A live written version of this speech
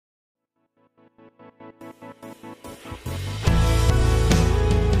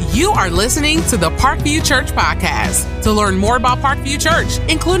You are listening to the Parkview Church Podcast. To learn more about Parkview Church,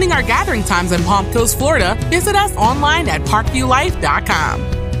 including our gathering times in Palm Coast, Florida, visit us online at parkviewlife.com.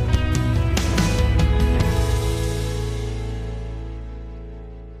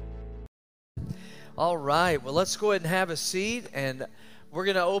 All right, well, let's go ahead and have a seat, and we're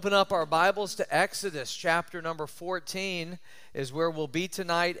going to open up our Bibles to Exodus chapter number 14 is where we'll be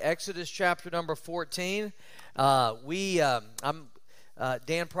tonight. Exodus chapter number 14. I'm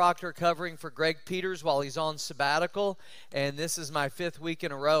Dan Proctor covering for Greg Peters while he's on sabbatical, and this is my 5th week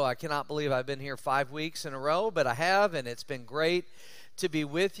in a row. I cannot believe I've been here 5 weeks in a row, but I have, and it's been great to be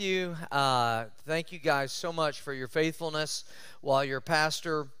with you. Thank you guys so much for your faithfulness while your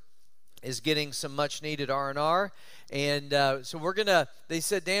pastor is getting some much-needed R&R. And so they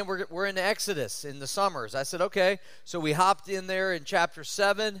said, Dan, we're in Exodus in the summers. I said, okay. So we hopped in there in chapter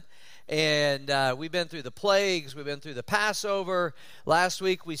 7, and we've been through the plagues. We've been through the Passover. Last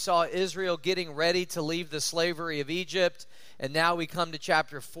week we saw Israel getting ready to leave the slavery of Egypt, and now we come to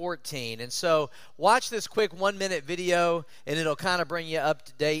chapter 14. And so watch this quick 1-minute video, and it'll kind of bring you up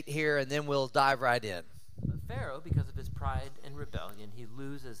to date here, and then we'll dive right in. But Pharaoh, because of his pride and rebellion, he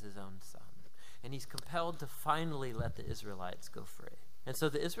loses his own son, and he's compelled to finally let the Israelites go free. And so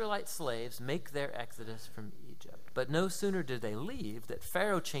the Israelite slaves make their exodus from Egypt. But no sooner do they leave that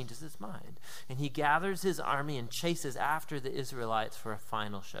Pharaoh changes his mind, and he gathers his army and chases after the Israelites for a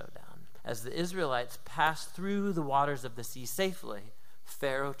final showdown. As the Israelites pass through the waters of the sea safely,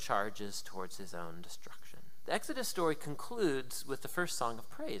 Pharaoh charges towards his own destruction. The Exodus story concludes with the first song of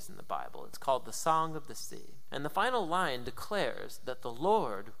praise in the Bible. It's called the Song of the Sea. And the final line declares that the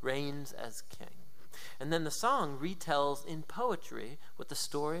Lord reigns as king. And then the song retells in poetry what the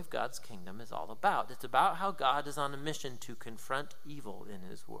story of God's kingdom is all about. It's about how God is on a mission to confront evil in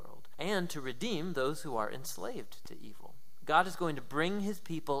his world and to redeem those who are enslaved to evil. God is going to bring his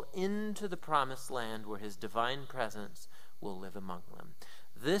people into the promised land where his divine presence will live among them.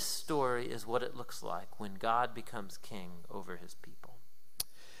 This story is what it looks like when God becomes king over his people.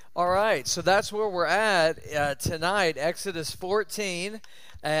 All right, so that's where we're at tonight, Exodus 14.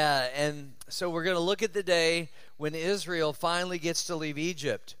 And so we're going to look at the day when Israel finally gets to leave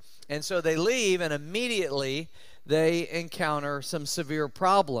Egypt. And so they leave, and immediately they encounter some severe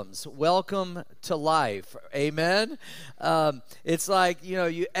problems. Welcome to life. Amen? It's like,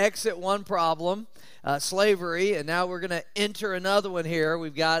 you exit one problem, slavery, and now we're going to enter another one here.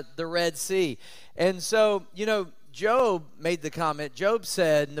 We've got the Red Sea. And so, Job made the comment. Job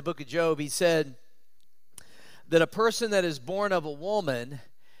said, in the book of Job, he said that a person that is born of a woman,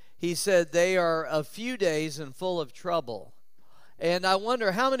 he said they are a few days and full of trouble. And I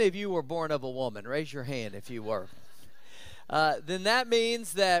wonder, how many of you were born of a woman? Raise your hand if you were. Then that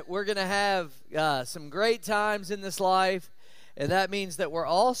means that we're going to have some great times in this life, and that means that we're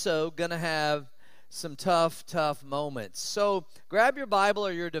also going to have some tough moments. So grab your Bible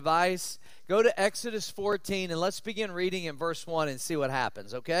or your device, go to Exodus 14, and let's begin reading in verse 1 and see what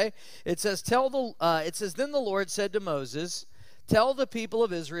happens, okay? It says, Then the Lord said to Moses, tell the people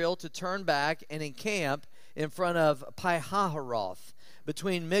of Israel to turn back and encamp in front of Pi-hahiroth,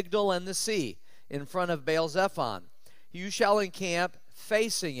 between Migdol and the sea, in front of Baal-zephon. You shall encamp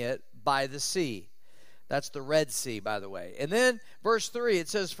facing it by the sea. That's the Red Sea, by the way. And then verse 3, it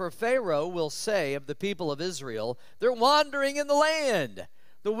says, For Pharaoh will say of the people of Israel, they're wandering in the land.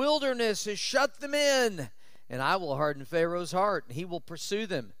 The wilderness has shut them in. And I will harden Pharaoh's heart, and he will pursue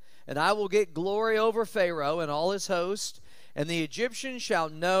them. And I will get glory over Pharaoh and all his host. And the Egyptians shall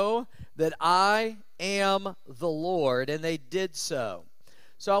know that I am the Lord. And they did so.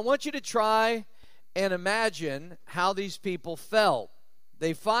 So I want you to try and imagine how these people felt.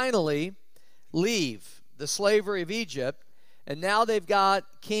 They finally leave the slavery of Egypt, and now they've got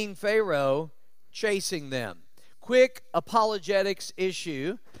King Pharaoh chasing them. Quick apologetics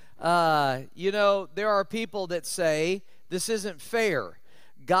issue. There are people that say this isn't fair.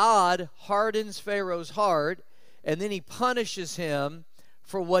 God hardens Pharaoh's heart, and then he punishes him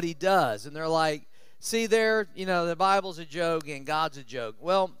for what he does. And they're like, see there, the Bible's a joke and God's a joke.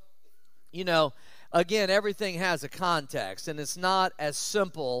 Well, again, everything has a context, and it's not as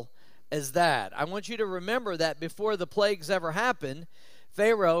simple as that. I want you to remember that before the plagues ever happened,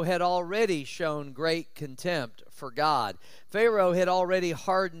 Pharaoh had already shown great contempt for God. Pharaoh had already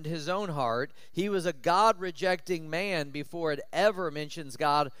hardened his own heart. He was a God-rejecting man before it ever mentions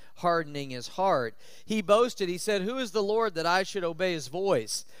God hardening his heart. He boasted, he said, who is the Lord that I should obey his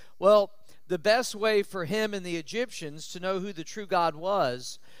voice? Well, the best way for him and the Egyptians to know who the true God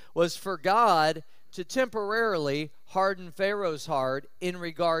was for God to temporarily harden Pharaoh's heart in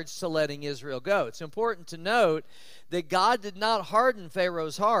regards to letting Israel go. It's important to note that God did not harden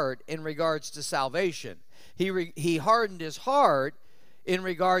Pharaoh's heart in regards to salvation. He hardened his heart in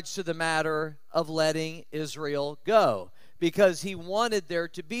regards to the matter of letting Israel go, because he wanted there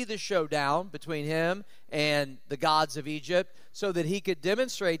to be the showdown between him and the gods of Egypt so that he could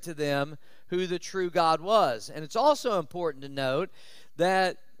demonstrate to them who the true God was. And it's also important to note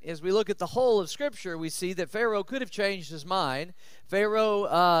that as we look at the whole of Scripture, we see that Pharaoh could have changed his mind.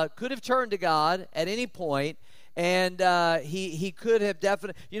 Pharaoh could have turned to God at any point, and he could have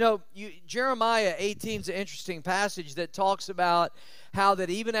definitely... Jeremiah 18 is an interesting passage that talks about how that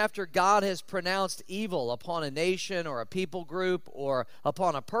even after God has pronounced evil upon a nation or a people group or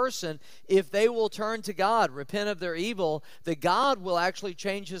upon a person, if they will turn to God, repent of their evil, that God will actually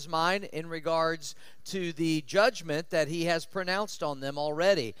change his mind in regards to the judgment that he has pronounced on them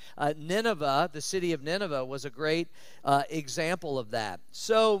already. Nineveh, the city of Nineveh, was a great example of that.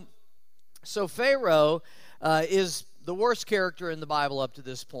 So Pharaoh is the worst character in the Bible up to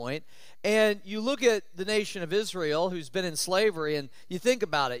this point. And you look at the nation of Israel, who's been in slavery, and you think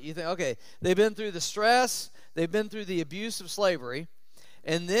about it. You think, okay, they've been through the stress, they've been through the abuse of slavery,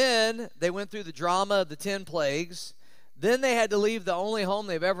 and then they went through the drama of the 10 plagues. Then they had to leave the only home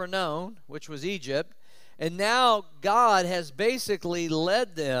they've ever known, which was Egypt. And now God has basically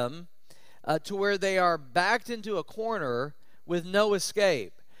led them to where they are backed into a corner with no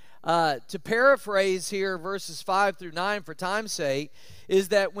escape. To paraphrase here verses 5 through 9 for time's sake, is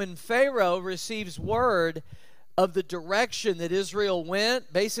that when Pharaoh receives word of the direction that Israel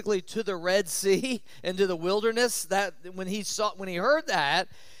went, basically to the Red Sea and to the wilderness, that when he heard that,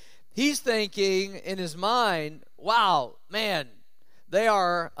 he's thinking in his mind, wow, man, they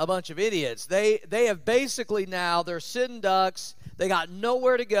are a bunch of idiots. They have basically now, they're sitting ducks, they got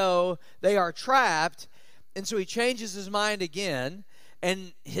nowhere to go, they are trapped. And so he changes his mind again.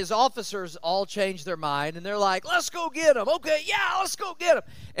 And his officers all change their mind, and they're like, let's go get him. Okay, yeah, let's go get him.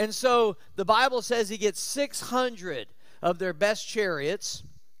 And so the Bible says he gets 600 of their best chariots.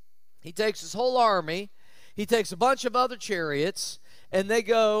 He takes his whole army. He takes a bunch of other chariots, and they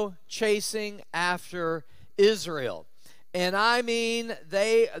go chasing after Israel. And I mean,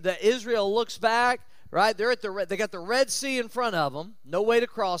 Israel looks back, right? They got the Red Sea in front of them, no way to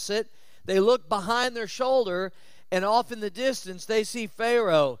cross it. They look behind their shoulder, and off in the distance, they see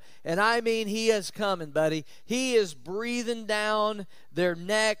Pharaoh. And I mean, he is coming, buddy. He is breathing down their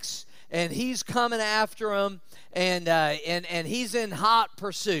necks, and he's coming after them, and he's in hot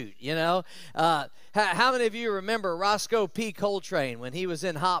pursuit, you know. How many of you remember Roscoe P. Coltrane when he was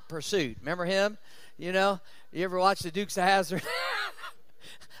in hot pursuit? Remember him? You know, you ever watch the Dukes of Hazzard?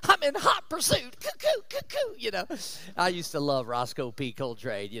 I'm in hot pursuit, cuckoo, cuckoo, you know. I used to love Roscoe P.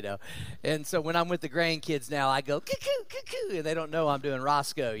 Coltrane, you know. And so when I'm with the grandkids now, I go, cuckoo, cuckoo, and they don't know I'm doing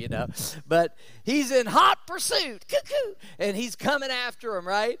Roscoe, you know. But he's in hot pursuit, cuckoo, and he's coming after him,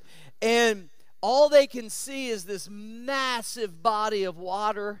 right? And all they can see is this massive body of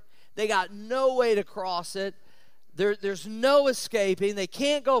water. They got no way to cross it. There's no escaping. They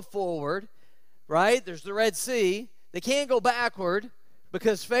can't go forward, right? There's the Red Sea. They can't go backward,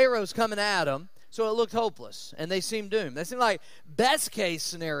 because Pharaoh's coming at them, so it looked hopeless, and they seemed doomed. They seemed like best case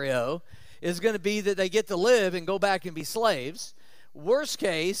scenario is going to be that they get to live and go back and be slaves. Worst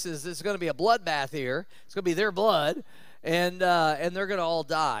case is it's going to be a bloodbath here. It's going to be their blood, and they're going to all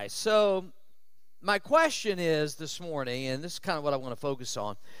die. So my question is this morning, and this is kind of what I want to focus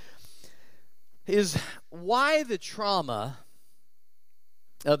on, is why the trauma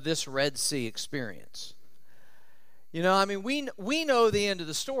of this Red Sea experience? You know, I mean, we know the end of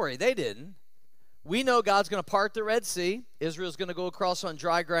the story. They didn't. We know God's going to part the Red Sea. Israel's going to go across on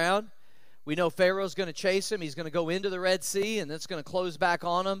dry ground. We know Pharaoh's going to chase him. He's going to go into the Red Sea, and it's going to close back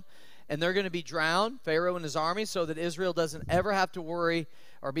on them. And they're going to be drowned, Pharaoh and his army, so that Israel doesn't ever have to worry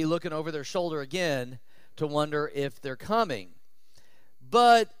or be looking over their shoulder again to wonder if they're coming.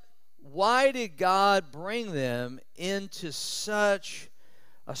 But why did God bring them into such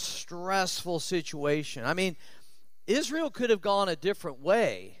a stressful situation? I mean, Israel could have gone a different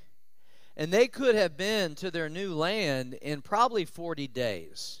way, and they could have been to their new land in probably 40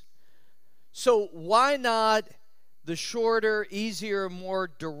 days. So why not the shorter, easier, more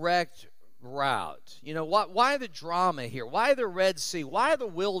direct route? You know, why the drama here? Why the Red Sea? Why the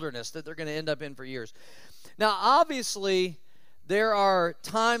wilderness that they're going to end up in for years? Now, obviously, there are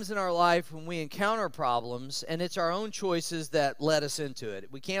times in our life when we encounter problems, and it's our own choices that led us into it.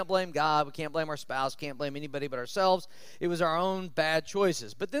 We can't blame God. We can't blame our spouse. Can't blame anybody but ourselves. It was our own bad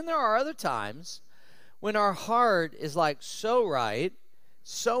choices. But then there are other times when our heart is like so right,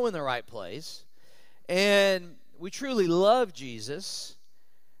 so in the right place, and we truly love Jesus,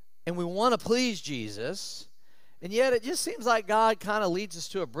 and we want to please Jesus, and yet it just seems like God kind of leads us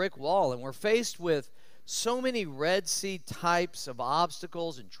to a brick wall, and we're faced with so many Red Sea types of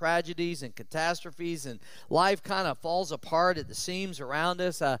obstacles and tragedies and catastrophes, and life kind of falls apart at the seams around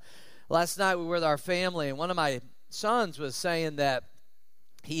us. Last night we were with our family, and one of my sons was saying that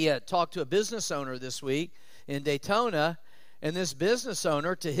he talked to a business owner this week in Daytona, and this business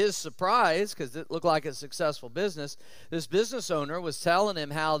owner, to his surprise, because it looked like a successful business, this business owner was telling him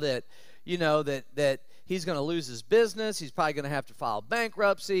how that, that he's going to lose his business. He's probably going to have to file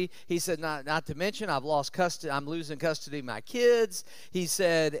bankruptcy. He said, not to mention, I've lost custody. I'm losing custody of my kids. He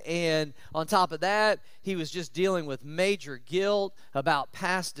said, and on top of that, he was just dealing with major guilt about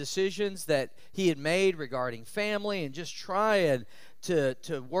past decisions that he had made regarding family, and just trying to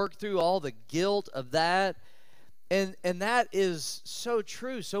work through all the guilt of that. And that is so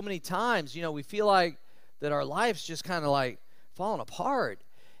true. So many times, we feel like that our life's just kind of like falling apart.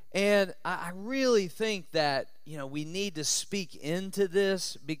 And I really think that, we need to speak into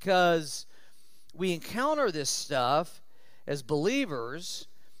this, because we encounter this stuff as believers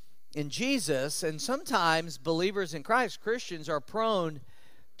in Jesus, and sometimes believers in Christ, Christians, are prone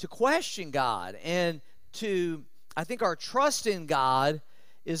to question God, and I think our trust in God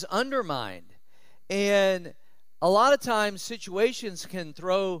is undermined. And a lot of times situations can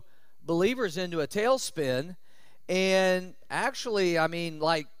throw believers into a tailspin, and actually,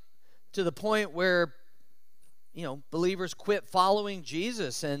 to the point where, believers quit following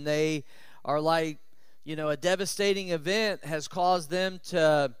Jesus, and they are like, a devastating event has caused them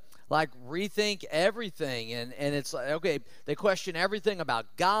to rethink everything, and it's like, okay, they question everything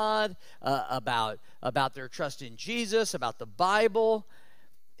about God, about their trust in Jesus, about the Bible.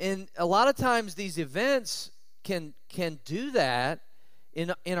 And a lot of times these events can do that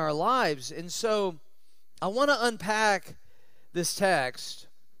in our lives. And so I want to unpack this text,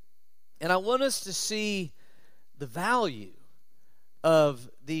 and I want us to see the value of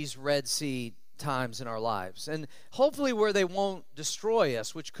these Red Sea times in our lives, and hopefully where they won't destroy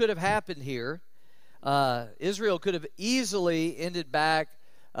us, which could have happened here. Israel could have easily ended back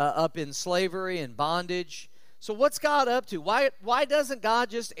up in slavery and bondage. So what's God up to? Why doesn't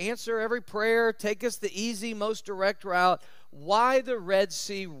God just answer every prayer, take us the easy, most direct route? Why the Red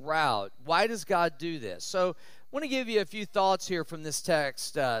Sea route? Why does God do this? So I want to give you a few thoughts here from this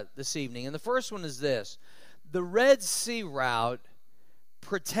text this evening. And the first one is this: the Red Sea route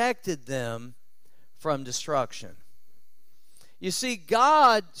protected them from destruction. You see,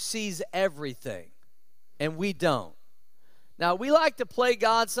 God sees everything, and we don't. Now, we like to play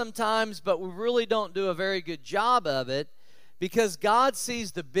God sometimes, but we really don't do a very good job of it, because God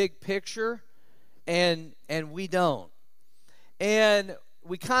sees the big picture, and we don't. And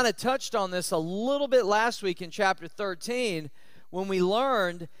we kind of touched on this a little bit last week in chapter 13, when we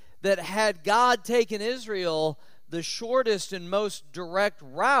learned that had God taken Israel the shortest and most direct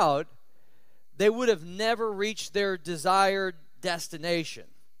route, they would have never reached their desired destination.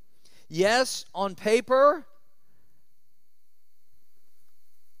 Yes, on paper,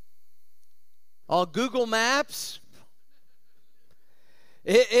 on Google Maps,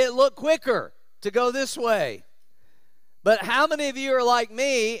 it looked quicker to go this way. But how many of you are like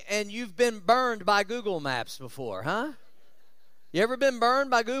me and you've been burned by Google Maps before, huh? You ever been burned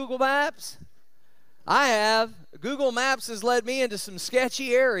by Google Maps? I have. Google Maps has led me into some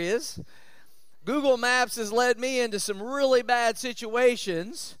sketchy areas. Google Maps has led me into some really bad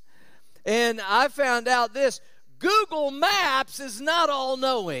situations. And I found out this: Google Maps is not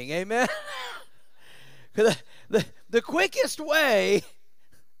all-knowing, amen? The quickest way,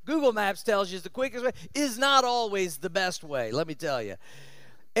 Google Maps tells you, is the quickest way, is not always the best way, let me tell you.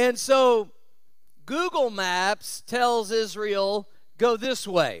 And so Google Maps tells Israel, go this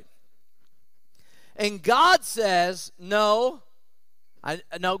way. And God says, no,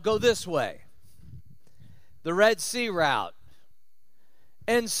 go this way. The Red Sea route.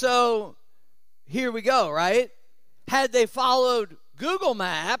 And so here we go, right? Had they followed Google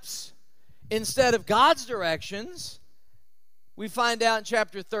Maps instead of God's directions, we find out in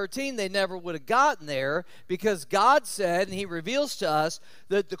chapter 13 they never would have gotten there, because God said, and he reveals to us,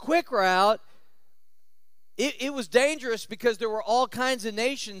 that the quick route, it was dangerous, because there were all kinds of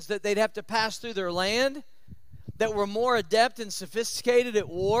nations that they'd have to pass through their land that were more adept and sophisticated at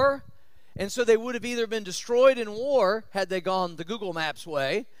war. And so they would have either been destroyed in war had they gone the Google Maps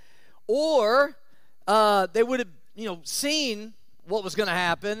way, or they would have seen what was going to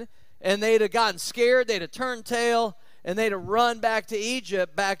happen, and they'd have gotten scared, they'd have turned tail, and they'd have run back to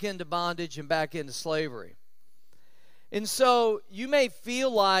Egypt, back into bondage and back into slavery. And so you may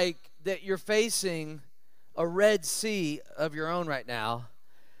feel like that you're facing a Red Sea of your own right now,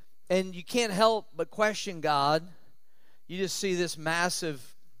 and you can't help but question God. You just see this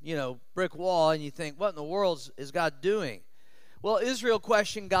massive, brick wall, and you think, what in the world is God doing? Well, Israel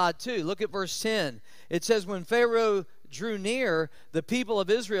questioned God too. Look at verse 10. It says, when Pharaoh drew near, the people of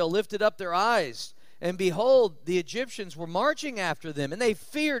Israel lifted up their eyes, and behold, the Egyptians were marching after them, and they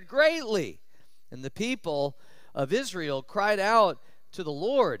feared greatly. And the people of Israel cried out to the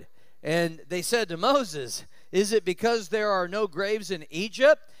Lord, and they said to Moses, is it because there are no graves in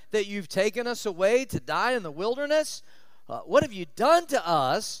Egypt that you've taken us away to die in the wilderness? What have you done to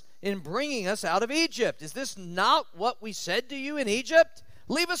us in bringing us out of Egypt? Is this not what we said to you in Egypt?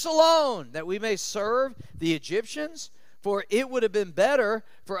 Leave us alone, that we may serve the Egyptians. For it would have been better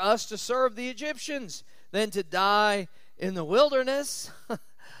for us to serve the Egyptians than to die in the wilderness.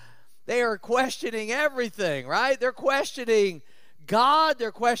 They are questioning everything, right? They're questioning God.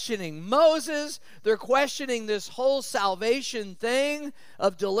 They're questioning Moses. They're questioning this whole salvation thing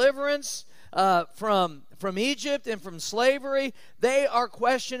of deliverance from Egypt and from slavery. They are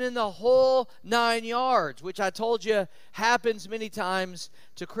questioning the whole 9 yards, which I told you happens many times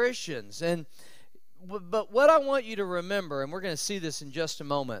to Christians. But what I want you to remember, and we're going to see this in just a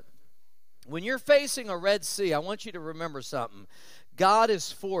moment, when you're facing a Red Sea, I want you to remember something. God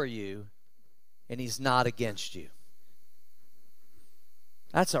is for you, and He's not against you.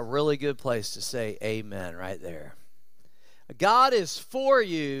 That's a really good place to say amen right there. God is for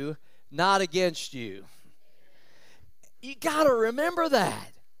you, not against you. You got to remember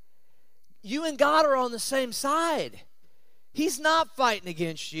that. You and God are on the same side. He's not fighting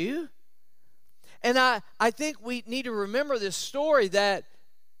against you. And I think we need to remember this story that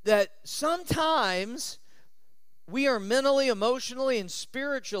sometimes we are mentally, emotionally, and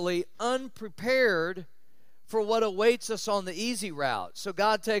spiritually unprepared for what awaits us on the easy route. So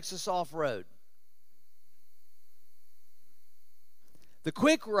God takes us off-road. The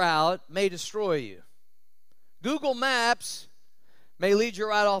quick route may destroy you. Google Maps may lead you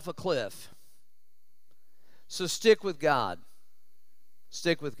right off a cliff. So stick with God.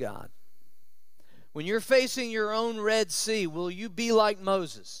 Stick with God. When you're facing your own Red Sea, will you be like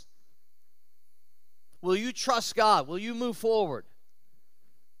Moses? Will you trust God? Will you move forward?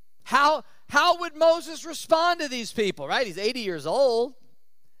 How would Moses respond to these people, right? He's 80 years old.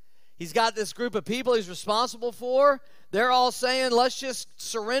 He's got this group of people he's responsible for. They're all saying, let's just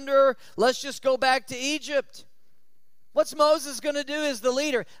surrender. Let's just go back to Egypt. What's Moses going to do as the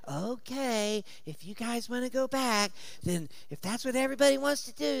leader? Okay, if you guys want to go back, then if that's what everybody wants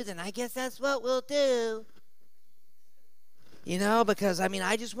to do, then I guess that's what we'll do. Because,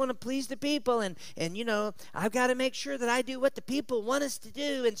 I just want to please the people, and I've got to make sure that I do what the people want us to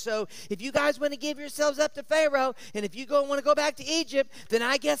do. And so if you guys want to give yourselves up to Pharaoh, and if you want to go back to Egypt, then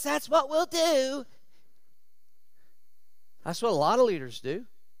I guess that's what we'll do. That's what a lot of leaders do.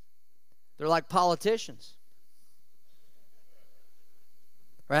 They're like politicians.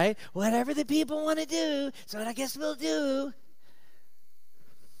 Right? Whatever the people want to do, so I guess we'll do.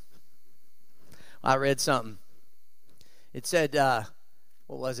 I read something. It said,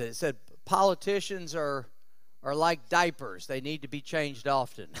 what was it? It said, politicians are like diapers. They need to be changed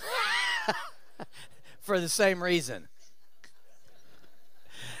often. For the same reason.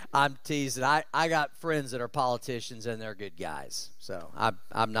 I'm teasing. I got friends that are politicians, and they're good guys. So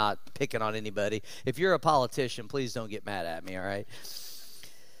I'm not picking on anybody. If you're a politician, please don't get mad at me, all right?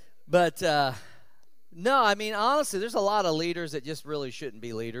 But, no, honestly, there's a lot of leaders that just really shouldn't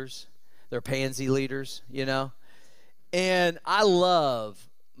be leaders. They're pansy leaders, And I love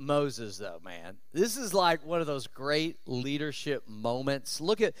Moses, though, man. This is like one of those great leadership moments.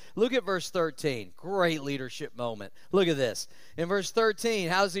 Look at verse 13. Great leadership moment. Look at this. In verse 13,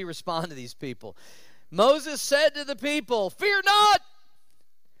 how does he respond to these people? Moses said to the people, "Fear not,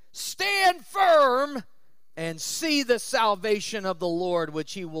 stand firm, and see the salvation of the Lord,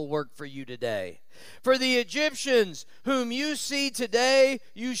 which He will work for you today. For the Egyptians whom you see today,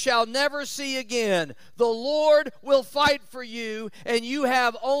 you shall never see again. The Lord will fight for you, and you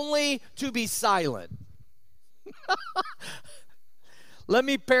have only to be silent." Let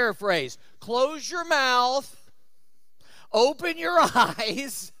me paraphrase. Close your mouth, open your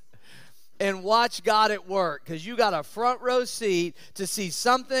eyes, and watch God at work, because you got a front row seat to see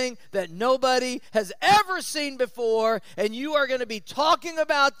something that nobody has ever seen before, and you are going to be talking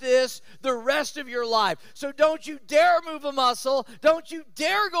about this the rest of your life. So don't you dare move a muscle. Don't you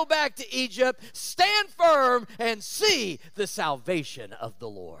dare go back to Egypt. Stand firm and see the salvation of the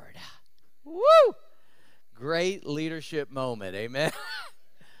Lord. Woo! Great leadership moment, amen?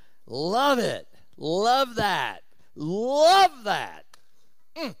 Love it. Love that. Love that.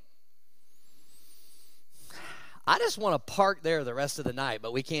 I just want to park there the rest of the night,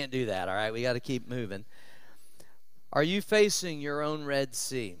 but we can't do that, all right? We got to keep moving. Are you facing your own Red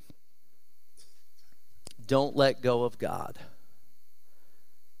Sea? Don't let go of God.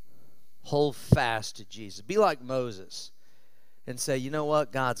 Hold fast to Jesus. Be like Moses and say, you know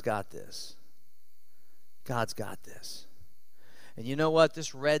what? God's got this. God's got this. And you know what?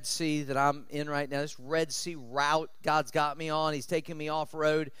 This Red Sea that I'm in right now, this Red Sea route God's got me on, He's taking me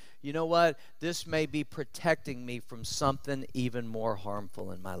off-road. You know what? This may be protecting me from something even more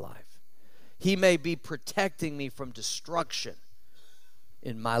harmful in my life. He may be protecting me from destruction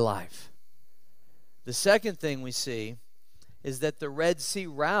in my life. The second thing we see is that the Red Sea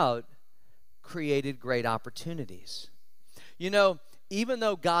route created great opportunities. You know, even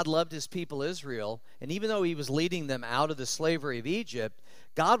though God loved His people Israel, and even though He was leading them out of the slavery of Egypt,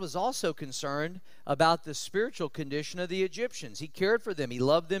 God was also concerned about the spiritual condition of the Egyptians. He cared for them. He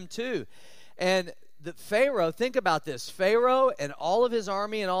loved them too. And the Pharaoh, think about this, Pharaoh and all of his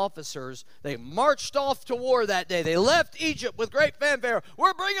army and officers, they marched off to war that day. They left Egypt with great fanfare.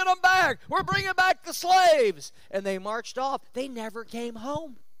 We're bringing them back. We're bringing back the slaves. And they marched off. They never came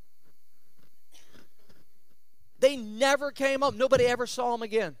home. They never came home. Nobody ever saw them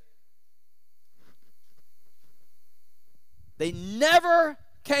again. They never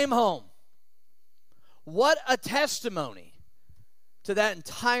came home. What a testimony to that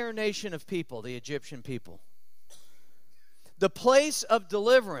entire nation of people, the Egyptian people. The place of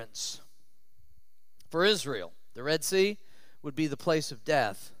deliverance for Israel, the Red Sea, would be the place of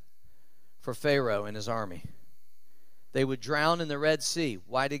death for Pharaoh and his army. They would drown in the Red Sea.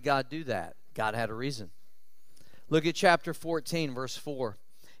 Why did God do that? God had a reason. Look at chapter 14, verse 4.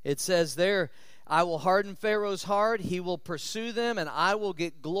 It says there, I will harden Pharaoh's heart, he will pursue them, and I will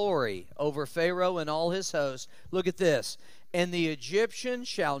get glory over Pharaoh and all his hosts. Look at this. And the Egyptians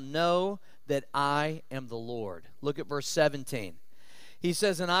shall know that I am the Lord. Look at verse 17. He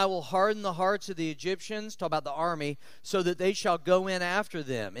says, and I will harden the hearts of the Egyptians, talk about the army, so that they shall go in after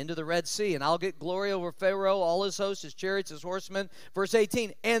them into the Red Sea. And I'll get glory over Pharaoh, all his hosts, his chariots, his horsemen. Verse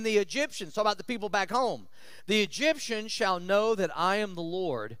 18, and the Egyptians, talk about the people back home. The Egyptians shall know that I am the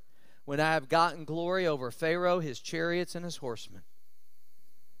Lord when I have gotten glory over Pharaoh, his chariots, and his horsemen.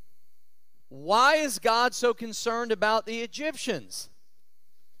 Why is God so concerned about the Egyptians?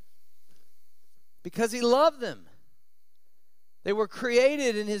 Because He loved them. They were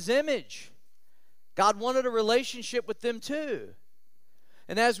created in His image. God wanted a relationship with them too.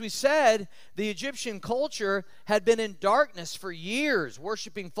 And as we said, the Egyptian culture had been in darkness for years,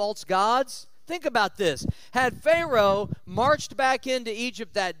 worshiping false gods. Think about this. Had Pharaoh marched back into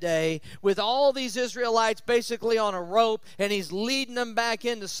Egypt that day with all these Israelites basically on a rope, and he's leading them back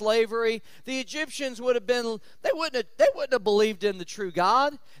into slavery, the Egyptians would have been, they wouldn't have believed in the true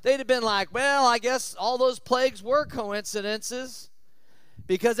God. They'd have been like, well, I guess all those plagues were coincidences,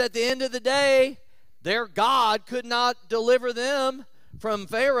 because at the end of the day, their God could not deliver them from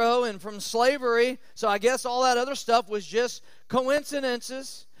Pharaoh and from slavery, so I guess all that other stuff was just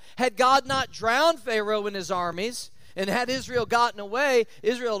coincidences. Had God not drowned Pharaoh and his armies, and had Israel gotten away,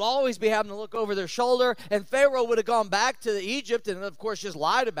 Israel would always be having to look over their shoulder, and Pharaoh would have gone back to Egypt and, of course, just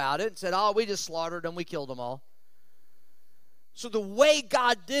lied about it and said, oh, we just slaughtered them, we killed them all. So the way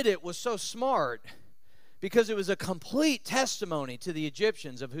God did it was so smart, because it was a complete testimony to the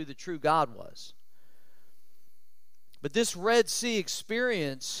Egyptians of who the true God was. But this Red Sea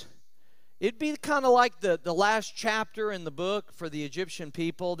experience, it'd be kind of like the last chapter in the book for the Egyptian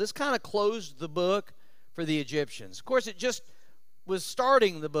people. This kind of closed the book for the Egyptians. Of course, it just was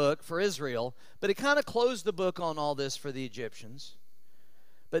starting the book for Israel, but it kind of closed the book on all this for the Egyptians.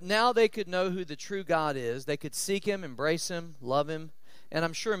 But now they could know who the true God is. They could seek Him, embrace Him, love Him, and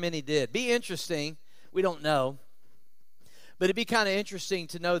I'm sure many did. Be interesting. We don't know. But it'd be kind of interesting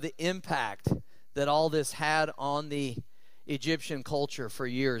to know the impact that all this had on the Egyptian culture for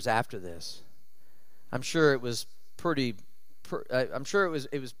years after this. I'm sure it was pretty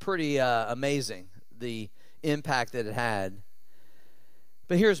amazing, the impact that it had.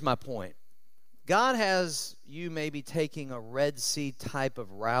 But here's my point. God has you maybe taking a Red Sea type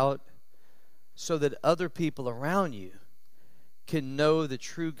of route so that other people around you can know the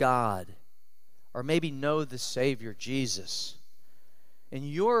true God, or maybe know the Savior, Jesus. And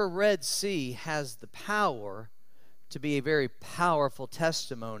your Red Sea has the power to be a very powerful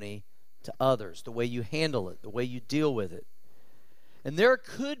testimony to others, the way you handle it, the way you deal with it. And there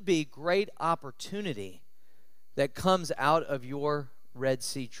could be great opportunity that comes out of your Red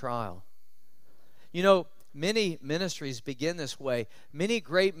Sea trial. You know, many ministries begin this way. Many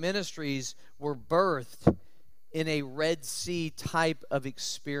great ministries were birthed in a Red Sea type of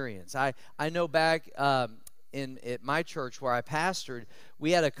experience. I know back at my church where I pastored,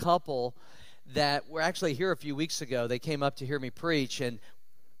 we had a couple that were actually here a few weeks ago. They came up to hear me preach, and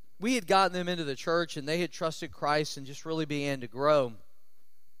we had gotten them into the church, and they had trusted Christ and just really began to grow.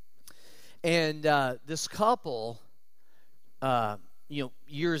 And this couple,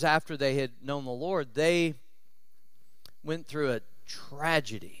 years after they had known the Lord, they went through a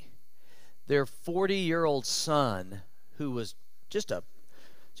tragedy. Their 40-year-old son, who was just a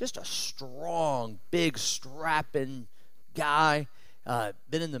strong, big, strapping guy,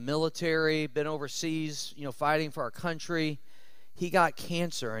 been in the military, been overseas, fighting for our country. He got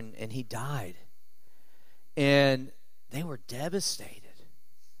cancer and he died. And they were devastated.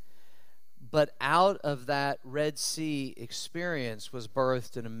 But out of that Red Sea experience was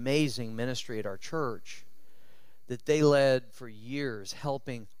birthed an amazing ministry at our church that they led for years,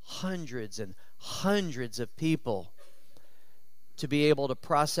 helping hundreds and hundreds of people to be able to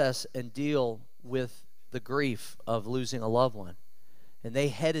process and deal with the grief of losing a loved one. And they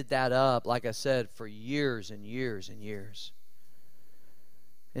headed that up, like I said, for years and years and years.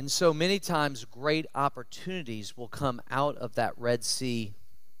 And so many times great opportunities will come out of that Red Sea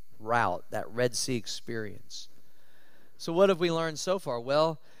route, that Red Sea experience. So what have we learned so far?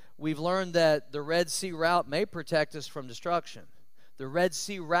 Well, we've learned that the Red Sea route may protect us from destruction. The Red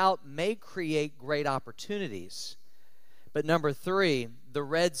Sea route may create great opportunities. But number 3, the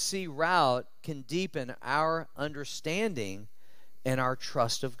Red Sea route can deepen our understanding and our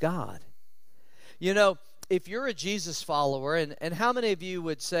trust of God. If you're a Jesus follower, and how many of you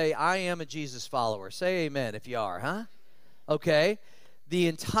would say, I am a Jesus follower? Say amen if you are, huh? Okay. The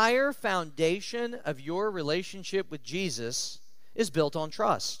entire foundation of your relationship with Jesus is built on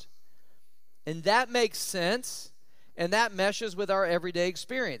trust. And that makes sense, and that meshes with our everyday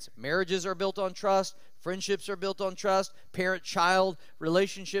experience. Marriages are built on trust. Friendships are built on trust. Parent-child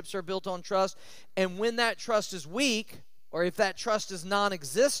relationships are built on trust. And when that trust is weak, or if that trust is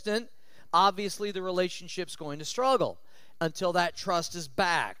non-existent, obviously the relationship's going to struggle until that trust is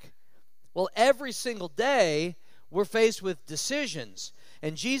back. Well, every single day, we're faced with decisions.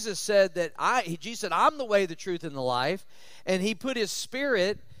 And Jesus said I'm the way, the truth, and the life. And he put his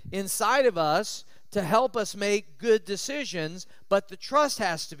Spirit inside of us to help us make good decisions, but the trust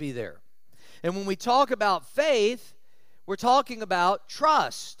has to be there. And when we talk about faith, we're talking about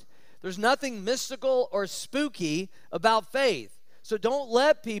trust. There's nothing mystical or spooky about faith. So don't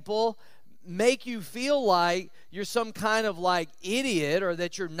let people make you feel like you're some kind of idiot or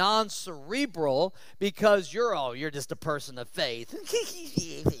that you're non-cerebral because you're just a person of faith.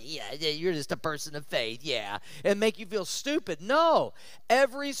 Yeah, you're just a person of faith, yeah. And make you feel stupid. No.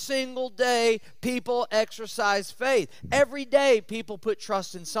 Every single day, people exercise faith. Every day, people put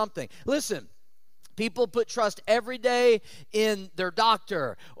trust in something. Listen. People put trust every day in their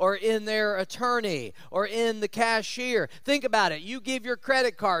doctor or in their attorney or in the cashier. Think about it. You give your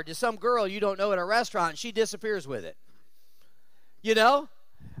credit card to some girl you don't know at a restaurant, and she disappears with it.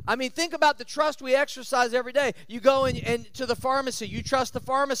 Think about the trust we exercise every day. You go and to the pharmacy. You trust the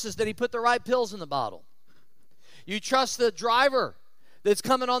pharmacist that he put the right pills in the bottle. You trust the driver that's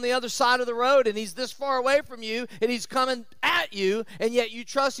coming on the other side of the road, and he's this far away from you, and he's coming at you, and yet you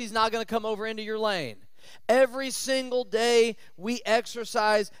trust he's not going to come over into your lane. Every single day we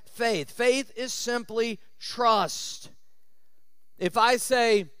exercise faith. Faith is simply trust. If I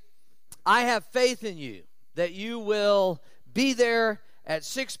say, I have faith in you, that you will be there at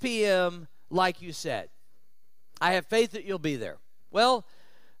 6 p.m. like you said. I have faith that you'll be there. Well,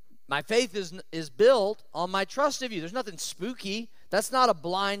 my faith is built on my trust of you. There's nothing spooky. That's not a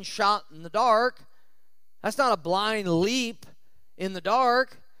blind shot in the dark. That's not a blind leap in the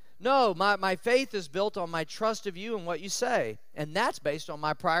dark. No, my faith is built on my trust of you and what you say. And that's based on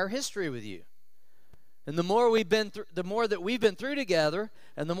my prior history with you. And the more that we've been through together,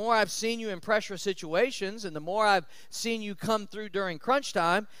 and the more I've seen you in pressure situations, and the more I've seen you come through during crunch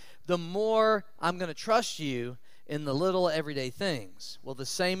time, the more I'm going to trust you in the little everyday things. Well, the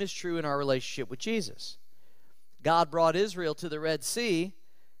same is true in our relationship with Jesus. God brought Israel to the Red Sea,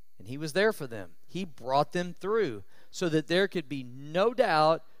 and he was there for them. He brought them through so that there could be no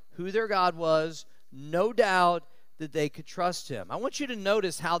doubt who their God was, no doubt that they could trust him. I want you to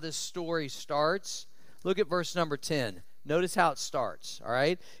notice how this story starts. Look at verse number 10. Notice how it starts, all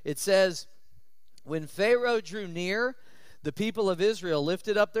right? It says, when Pharaoh drew near, the people of Israel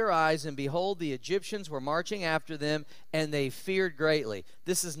lifted up their eyes, and behold, the Egyptians were marching after them, and they feared greatly.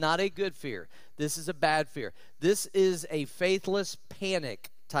 This is not a good fear. This is a bad fear. This is a faithless panic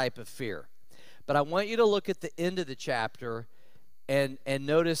type of fear. But I want you to look at the end of the chapter and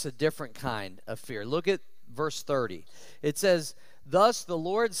notice a different kind of fear. Look at verse 30. It says, thus the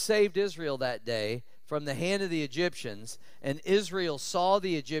Lord saved Israel that day from the hand of the Egyptians, and Israel saw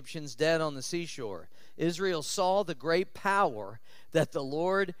the Egyptians dead on the seashore. Israel saw the great power that the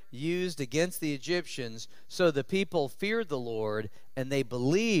Lord used against the Egyptians, so the people feared the Lord, and they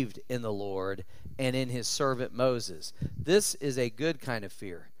believed in the Lord and in his servant Moses. This is a good kind of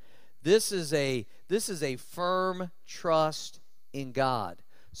fear. This is a firm trust in God.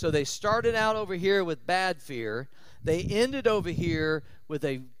 So they started out over here with bad fear. They ended over here with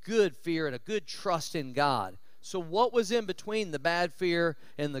a good fear and a good trust in God. So what was in between the bad fear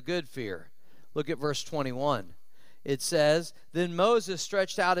and the good fear? Look at verse 21. It says, "Then Moses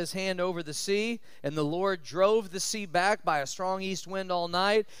stretched out his hand over the sea, and the Lord drove the sea back by a strong east wind all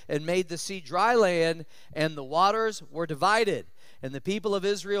night, and made the sea dry land, and the waters were divided. And the people of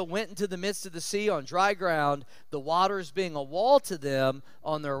Israel went into the midst of the sea on dry ground, the waters being a wall to them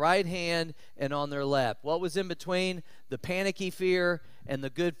on their right hand and on their left." What was in between the panicky fear and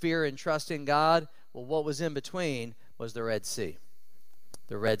the good fear and trust in God? Well, what was in between was the Red Sea.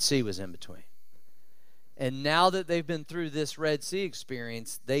 The Red Sea was in between. And now that they've been through this Red Sea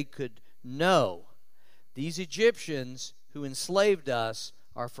experience, they could know these Egyptians who enslaved us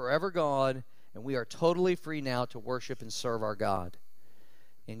are forever gone, and we are totally free now to worship and serve our God.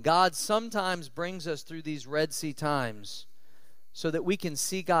 And God sometimes brings us through these Red Sea times so that we can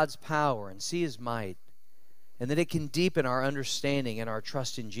see God's power and see his might, and that it can deepen our understanding and our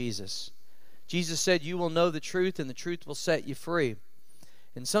trust in Jesus. Jesus said, "You will know the truth, and the truth will set you free."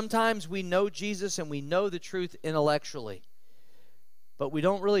 And sometimes we know Jesus and we know the truth intellectually, but we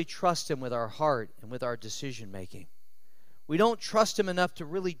don't really trust him with our heart and with our decision making. We don't trust him enough to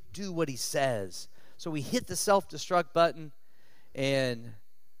really do what he says. So we hit the self-destruct button and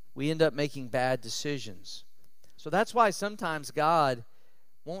we end up making bad decisions. So that's why sometimes God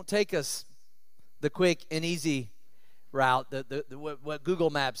won't take us the quick and easy route, what Google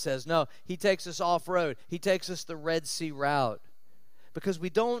Maps says. No, he takes us off-road. He takes us the Red Sea route. Because we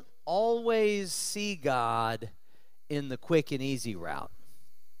don't always see God in the quick and easy route.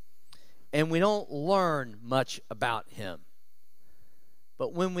 And we don't learn much about him.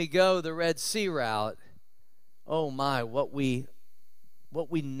 But when we go the Red Sea route, oh my, what we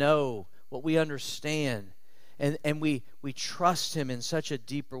know, what we understand, and we trust him in such a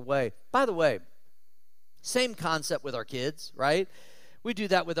deeper way. By the way, same concept with our kids, right? We do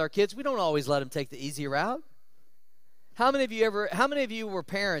that with our kids. We don't always let them take the easy route. How many of you were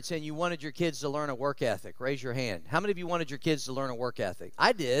parents and you wanted your kids to learn a work ethic? Raise your hand. How many of you wanted your kids to learn a work ethic?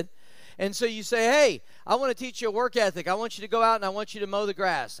 I did. And so you say, "Hey, I want to teach you a work ethic. I want you to go out and I want you to mow the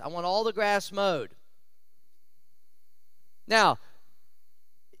grass. I want all the grass mowed." Now,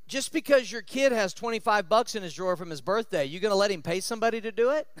 just because your kid has $25 in his drawer from his birthday, you going to let him pay somebody to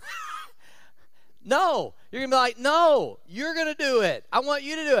do it? No. You're going to be like, "No, you're going to do it. I want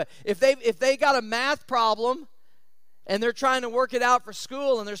you to do it." If they got a math problem and they're trying to work it out for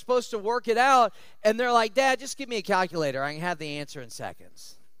school and they're supposed to work it out, and they're like, "Dad, just give me a calculator. I can have the answer in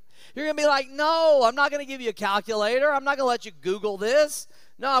seconds." You're going to be like, "No, I'm not going to give you a calculator. I'm not going to let you Google this.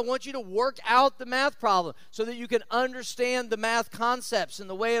 No, I want you to work out the math problem so that you can understand the math concepts and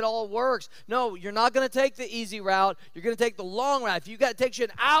the way it all works. No, you're not going to take the easy route. You're going to take the long route. If it takes you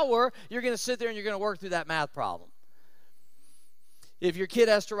an hour, you're going to sit there and you're going to work through that math problem." If your kid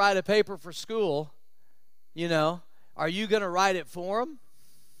has to write a paper for school, are you going to write it for them?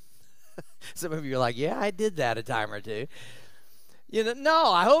 Some of you are like, "Yeah, I did that a time or two."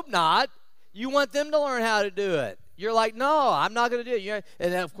 No, I hope not. You want them to learn how to do it. You're like, "No, I'm not going to do it."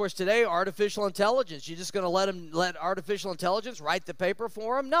 And then, of course, today, artificial intelligence. You're just going to let artificial intelligence write the paper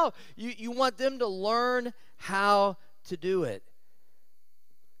for them? No, you want them to learn how to do it.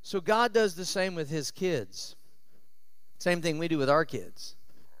 So God does the same with his kids. Same thing we do with our kids.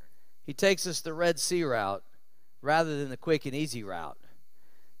 He takes us the Red Sea route rather than the quick and easy route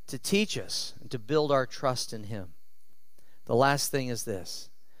to teach us and to build our trust in him. The last thing is this: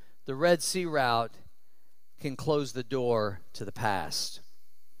 the Red Sea route can close the door to the past.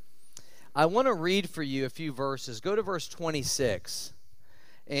 I want to read for you a few verses. Go to verse 26.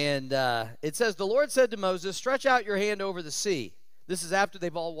 And it says, "The Lord said to Moses, 'Stretch out your hand over the sea.'" This is after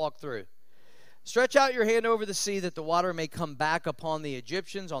they've all walked through. "Stretch out your hand over the sea, that the water may come back upon the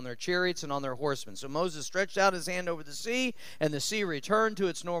Egyptians, on their chariots and on their horsemen." So Moses stretched out his hand over the sea, and the sea returned to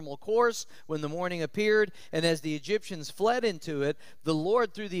its normal course when the morning appeared. And as the Egyptians fled into it, the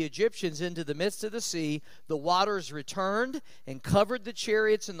Lord threw the Egyptians into the midst of the sea. The waters returned and covered the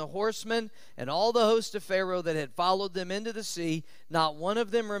chariots and the horsemen, and all the host of Pharaoh that had followed them into the sea. Not one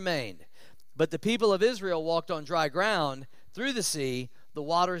of them remained. But the people of Israel walked on dry ground through the sea, the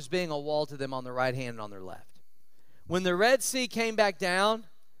waters being a wall to them on their right hand and on their left. When the Red Sea came back down,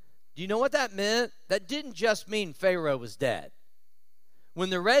 Do you know what that meant? That didn't just mean Pharaoh was dead. When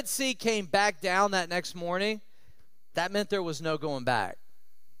the Red Sea came back down that next morning, that meant there was no going back.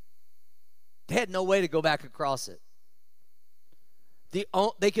 They had no way to go back across it.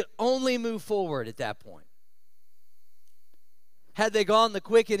 They could only move forward at that point. Had they gone the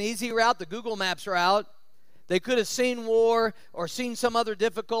quick and easy route, the Google Maps route, they could have seen war or seen some other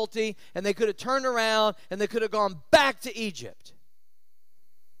difficulty, and they could have turned around and they could have gone back to Egypt.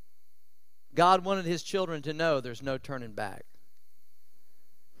 God wanted his children to know there's no turning back.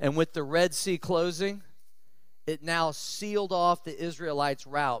 And with the Red Sea closing, it now sealed off the Israelites'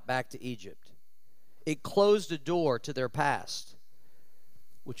 route back to Egypt. It closed a door to their past,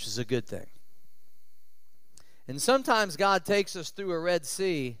 which is a good thing. And sometimes God takes us through a Red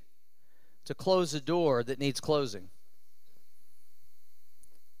Sea to close a door that needs closing.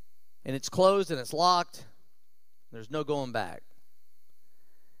 And it's closed and it's locked. There's no going back.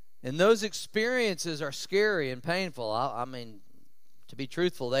 And those experiences are scary and painful. I mean, to be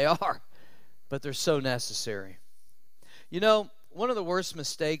truthful, they are. But they're so necessary. You know, one of the worst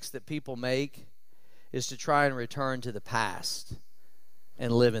mistakes that people make is to try and return to the past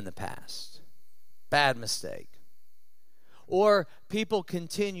and live in the past. Bad mistake. Or people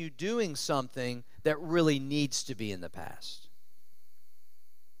continue doing something that really needs to be in the past.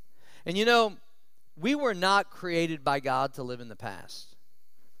 And you know, we were not created by God to live in the past.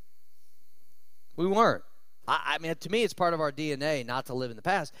 We weren't. I mean, to me, it's part of our DNA not to live in the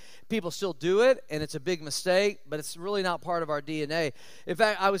past. People still do it, and it's a big mistake, but it's really not part of our DNA. In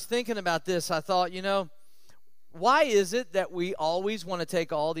fact, I was thinking about this. I thought, you know, why is it that we always want to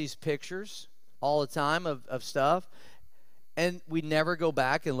take all these pictures all the time of stuff, and we never go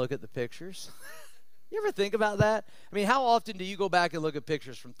back and look at the pictures? You ever think about that? I mean, how often do you go back and look at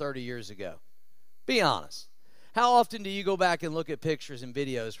pictures from 30 years ago? Be honest. How often do you go back and look at pictures and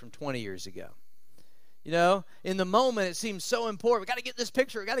videos from 20 years ago? You know, in the moment, it seems so important. We got to get this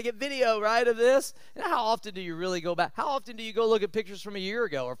picture. We got to get video, right, of this. And how often do you really go back? How often do you go look at pictures from a year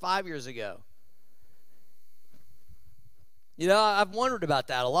ago or 5 years ago? You know, I've wondered about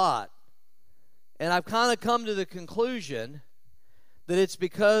that a lot. And I've kind of come to the conclusion that it's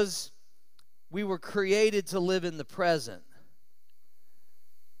because we were created to live in the present.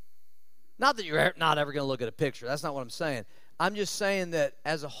 Not that you're not ever going to look at a picture. That's not what I'm saying. I'm just saying that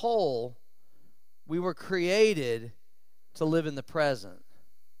as a whole, we were created to live in the present.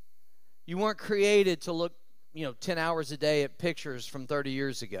 You weren't created to look, 10 hours a day at pictures from 30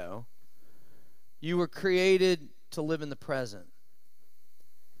 years ago. You were created to live in the present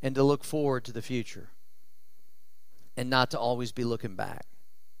and to look forward to the future and not to always be looking back.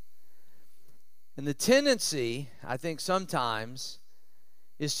 And the tendency, I think sometimes,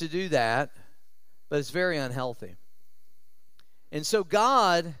 is to do that, but it's very unhealthy. And so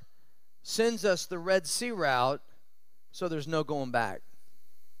God sends us the Red Sea route so there's no going back.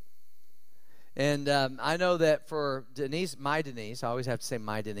 And I know that for Denise, I always have to say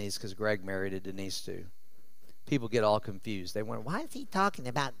my Denise because Greg married a Denise too. People get all confused. They wonder, why is he talking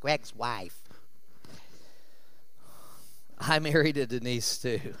about Greg's wife? I married a Denise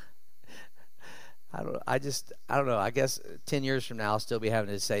too. I don't know. I guess 10 years from now I'll still be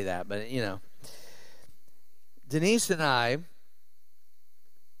having to say that. But, Denise and I,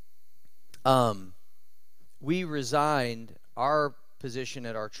 we resigned our position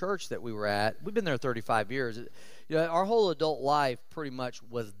at our church that we were at. We've been there 35 years. Our whole adult life pretty much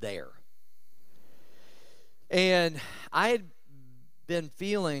was there. And I had been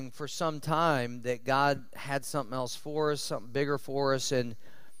feeling for some time that God had something else for us, something bigger for us. And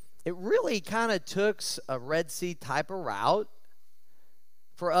it really kind of took a Red Sea type of route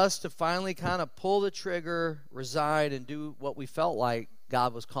for us to finally kind of pull the trigger, resign, and do what we felt like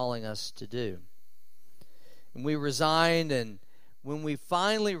God was calling us to do. And we resigned, and when we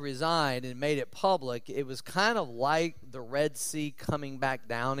finally resigned and made it public, it was kind of like the Red Sea coming back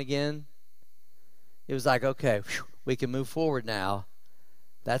down again. It was like, okay, we can move forward now.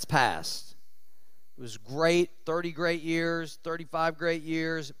 That's past. It was great, 30 great years, 35 great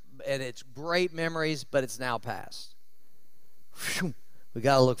years, and it's great memories, but it's now past. We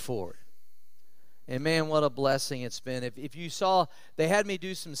got to look forward. And man, what a blessing it's been. If you saw, they had me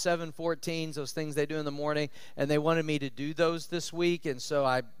do some 714s, those things they do in the morning, and they wanted me to do those this week. And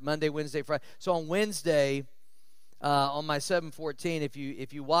so Monday, Wednesday, Friday. So on Wednesday, on my 714,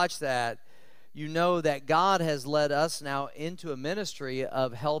 if you watch that, you know that God has led us now into a ministry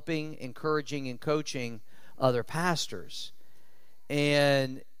of helping, encouraging, and coaching other pastors.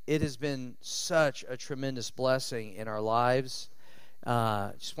 And it has been such a tremendous blessing in our lives.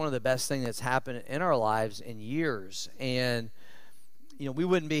 Just one of the best things that's happened in our lives in years. And, we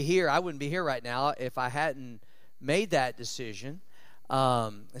wouldn't be here. I wouldn't be here right now if I hadn't made that decision.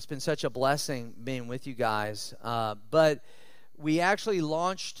 It's been such a blessing being with you guys. But we actually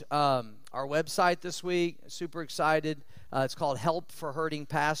launched our website this week. Super excited. It's called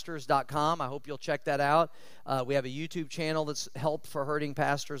helpforhurtingpastors.com. I hope you'll check that out. We have a YouTube channel that's Help for Hurting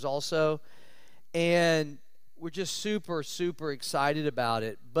Pastors also. And we're just super, super excited about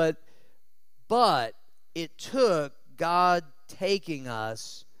it. But it took God taking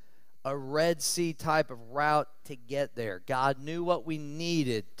us a Red Sea type of route to get there. God knew what we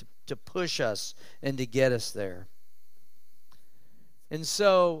needed to push us and to get us there. And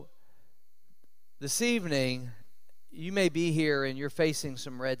so this evening, you may be here and you're facing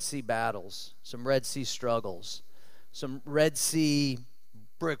some Red Sea battles, some Red Sea struggles, some Red Sea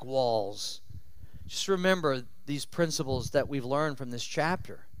brick walls. Just remember these principles that we've learned from this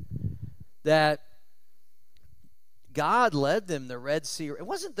chapter, that God led them the Red Sea. It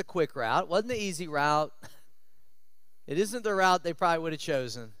wasn't the quick route. It wasn't the easy route. It isn't the route they probably would have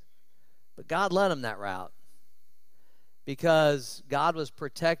chosen. But God led them that route because God was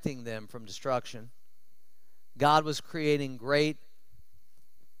protecting them from destruction. God was creating great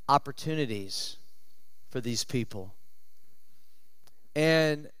opportunities for these people.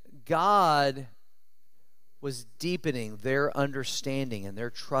 And God was deepening their understanding and their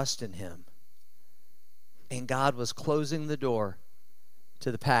trust in Him. And God was closing the door to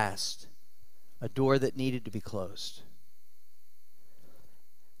the past, a door that needed to be closed.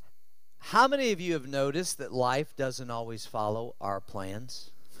 How many of you have noticed that life doesn't always follow our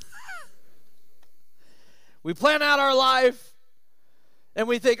plans? We plan out our life, and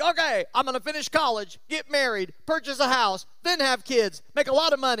we think, okay, I'm going to finish college, get married, purchase a house, then have kids, make a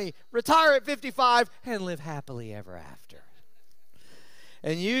lot of money, retire at 55, and live happily ever after.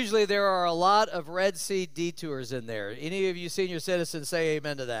 And usually there are a lot of Red Sea detours in there. Any of you senior citizens say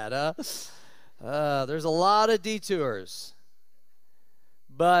amen to that, huh? There's a lot of detours.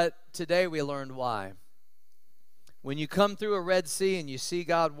 But today we learned why. When you come through a Red Sea and you see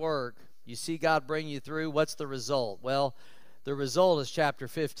God work, you see God bring you through, what's the result? Well, the result is chapter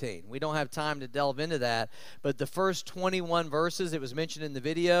 15. We don't have time to delve into that, but the first 21 verses, it was mentioned in the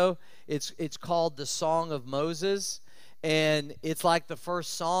video, it's called the Song of Moses. And it's like the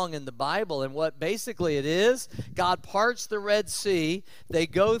first song in the Bible. And what basically it is, God parts the Red Sea. They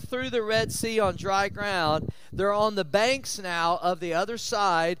go through the Red Sea on dry ground. They're on the banks now of the other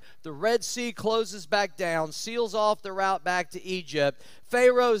side. The Red Sea closes back down, seals off the route back to Egypt.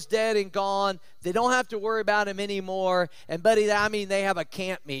 Pharaoh's dead and gone. They don't have to worry about him anymore. And buddy, they have a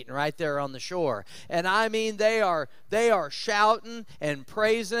camp meeting right there on the shore. And they are shouting and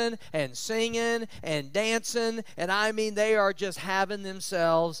praising and singing and dancing. And they are just having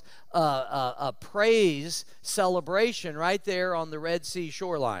themselves a praise celebration right there on the Red Sea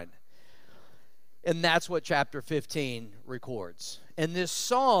shoreline. And that's what chapter 15 records. And this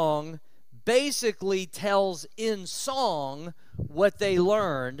song basically tells in song what they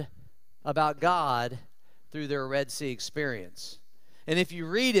learned about God through their Red Sea experience. And if you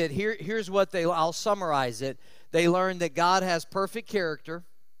read it, here's what I'll summarize it. They learned that God has perfect character.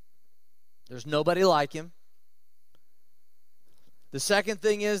 There's nobody like Him. The second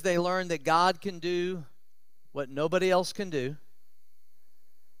thing is they learned that God can do what nobody else can do.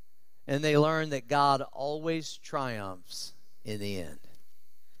 And they learned that God always triumphs in the end.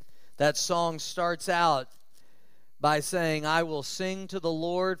 That song starts out by saying, I will sing to the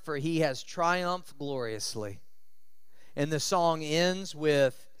Lord, for He has triumphed gloriously. And the song ends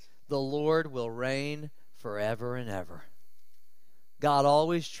with, the Lord will reign forever and ever. God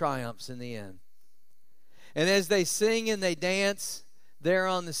always triumphs in the end. And as they sing and they dance there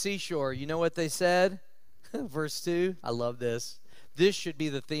on the seashore, you know what they said? Verse 2, I love this. This should be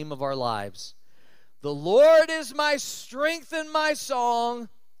the theme of our lives. The Lord is my strength and my song,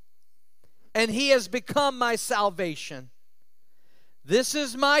 and He has become my salvation. This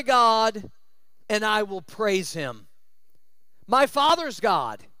is my God, and I will praise Him. My Father's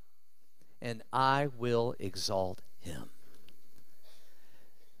God, and I will exalt Him.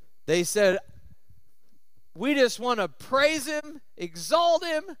 They said, we just want to praise Him, exalt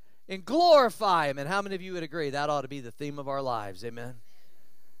Him, and glorify Him. And how many of you would agree that ought to be the theme of our lives? Amen?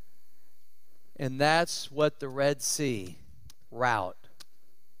 And that's what the Red Sea route,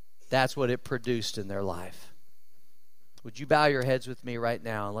 that's what it produced in their life. Would you bow your heads with me right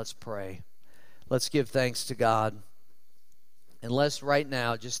now and let's pray. Let's give thanks to God. And let's right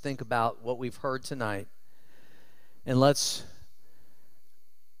now just think about what we've heard tonight. And let's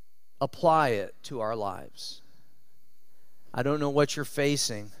apply it to our lives. I don't know what you're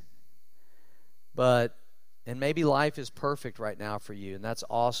facing, but And maybe life is perfect right now for you, and that's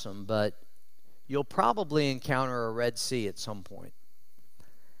awesome, but you'll probably encounter a Red Sea at some point.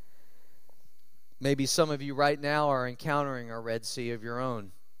 Maybe some of you right now are encountering a Red Sea of your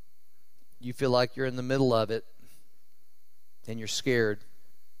own. You feel like you're in the middle of it, and you're scared,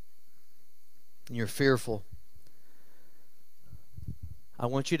 and you're fearful. I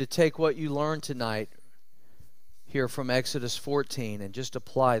want you to take what you learned tonight here from Exodus 14 and just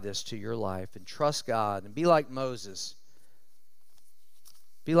apply this to your life and trust God and be like Moses.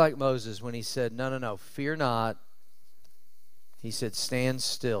 Be like Moses when he said, no, fear not. He said, stand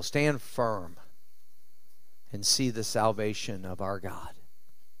still, stand firm, and see the salvation of our God.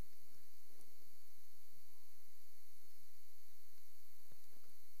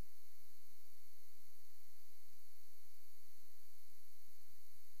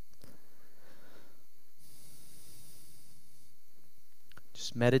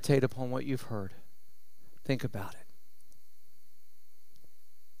 Just meditate upon what you've heard. Think about it.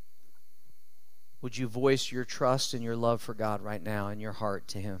 Would you voice your trust and your love for God right now in your heart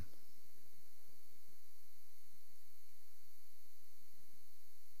to Him?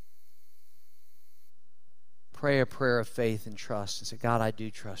 Pray a prayer of faith and trust and say, God, I do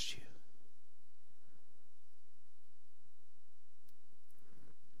trust you.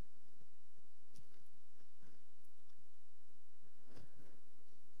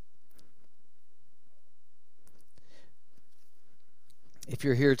 If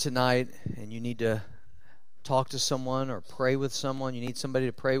you're here tonight and you need to talk to someone or pray with someone, you need somebody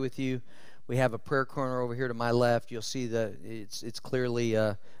to pray with you, we have a prayer corner over here to my left. You'll see that it's clearly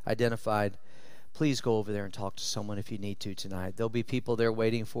identified. Please go over there and talk to someone if you need to tonight. There'll be people there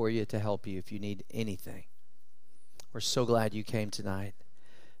waiting for you to help you if you need anything. We're so glad you came tonight.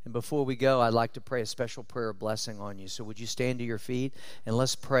 And before we go, I'd like to pray a special prayer of blessing on you. So would you stand to your feet and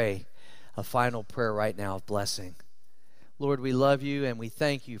let's pray a final prayer right now of blessing. Lord, we love you and we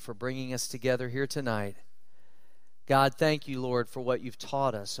thank you for bringing us together here tonight. God, thank you, Lord, for what you've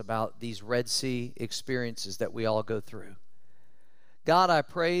taught us about these Red Sea experiences that we all go through. God, I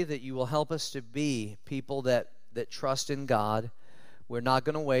pray that you will help us to be people that trust in God. We're not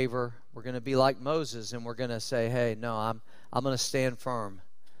going to waver. We're going to be like Moses, and we're going to say, hey, no, I'm going to stand firm.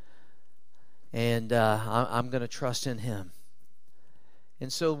 And I'm going to trust in Him.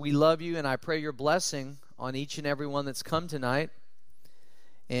 And so we love you, and I pray your blessing on each and every one that's come tonight.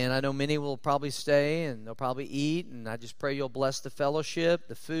 And I know many will probably stay, and they'll probably eat, and I just pray you'll bless the fellowship,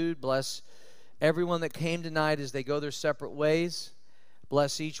 the food, bless everyone that came tonight as they go their separate ways.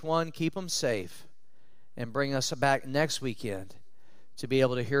 Bless each one, keep them safe, and bring us back next weekend to be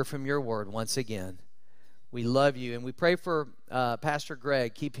able to hear from your word once again. We love you, and we pray for Pastor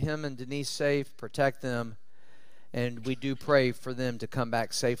Greg. Keep him and Denise safe, protect them, and we do pray for them to come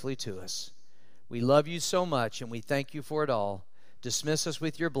back safely to us. We love you so much, and we thank you for it all. Dismiss us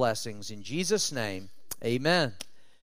with your blessings. In Jesus' name, amen.